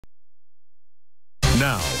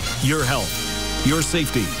Now, your health, your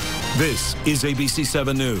safety. This is ABC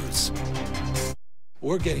 7 News.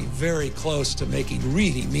 We're getting very close to making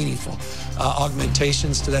really meaningful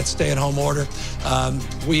augmentations to that stay-at-home order.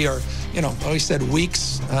 We are, we said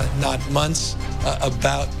weeks, not months,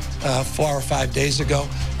 about 4 or 5 days ago.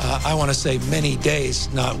 I want to say many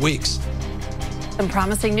days, not weeks. Some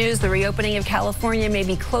promising news. The reopening of California may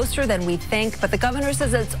be closer than we think, but the governor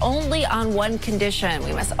says it's only on one condition.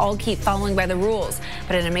 We must all keep following by the rules.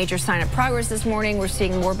 But in a major sign of progress this morning, we're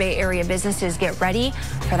seeing more Bay Area businesses get ready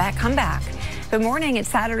for that comeback. Good morning. It's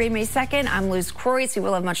Saturday, May 2nd. I'm Liz Croyce. We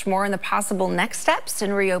will have much more on the possible next steps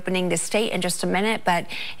in reopening the state in just a minute, but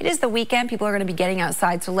it is the weekend. People are going to be getting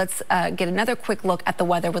outside, so let's get another quick look at the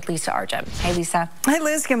weather with Lisa Argent. Hey, Lisa. Hi,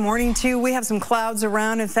 Liz. Good morning to you. We have some clouds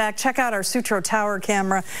around. In fact, check out our Sutro Tower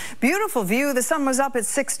camera. Beautiful view. The sun was up at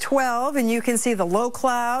 6:12, and you can see the low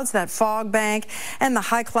clouds, that fog bank, and the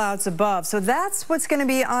high clouds above. So that's what's going to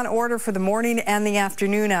be on order for the morning and the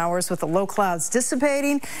afternoon hours, with the low clouds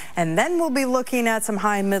dissipating, and then we'll be looking at some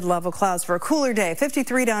high and mid-level clouds for a cooler day.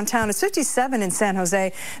 53 downtown, it's 57 in San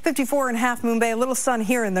Jose, 54 in Half Moon Bay, a little sun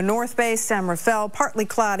here in the North Bay, San Rafael, partly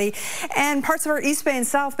cloudy, and parts of our East Bay and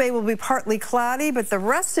South Bay will be partly cloudy, but the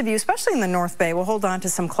rest of you, especially in the North Bay, will hold on to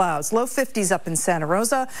some clouds. Low 50s up in Santa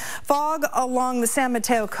Rosa, fog along the San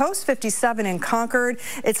Mateo coast, 57 in Concord.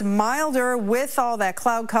 It's milder with all that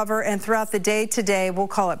cloud cover, and throughout the day today, we'll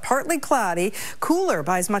call it partly cloudy, cooler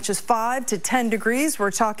by as much as 5 to 10 degrees.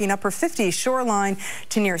 We're talking upper 50s shoreline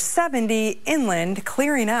to near 70 inland,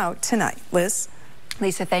 clearing out tonight. Liz?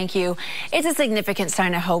 Lisa, thank you. It's a significant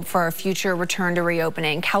sign of hope for our future return to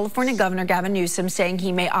reopening. California Governor Gavin Newsom saying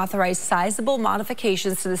he may authorize sizable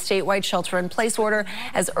modifications to the statewide shelter-in-place order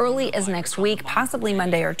as early as next week, possibly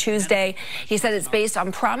Monday or Tuesday. He said it's based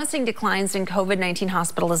on promising declines in COVID-19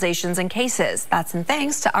 hospitalizations and cases. That's in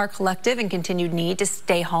thanks to our collective and continued need to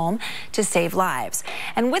stay home to save lives.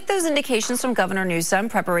 And with those indications from Governor Newsom,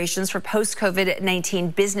 preparations for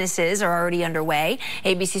post-COVID-19 businesses are already underway.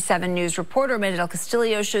 ABC 7 News reporter Mandel Castillo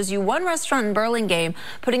shows you one restaurant in Burlingame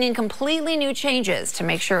putting in completely new changes to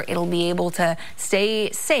make sure it'll be able to stay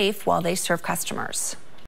safe while they serve customers.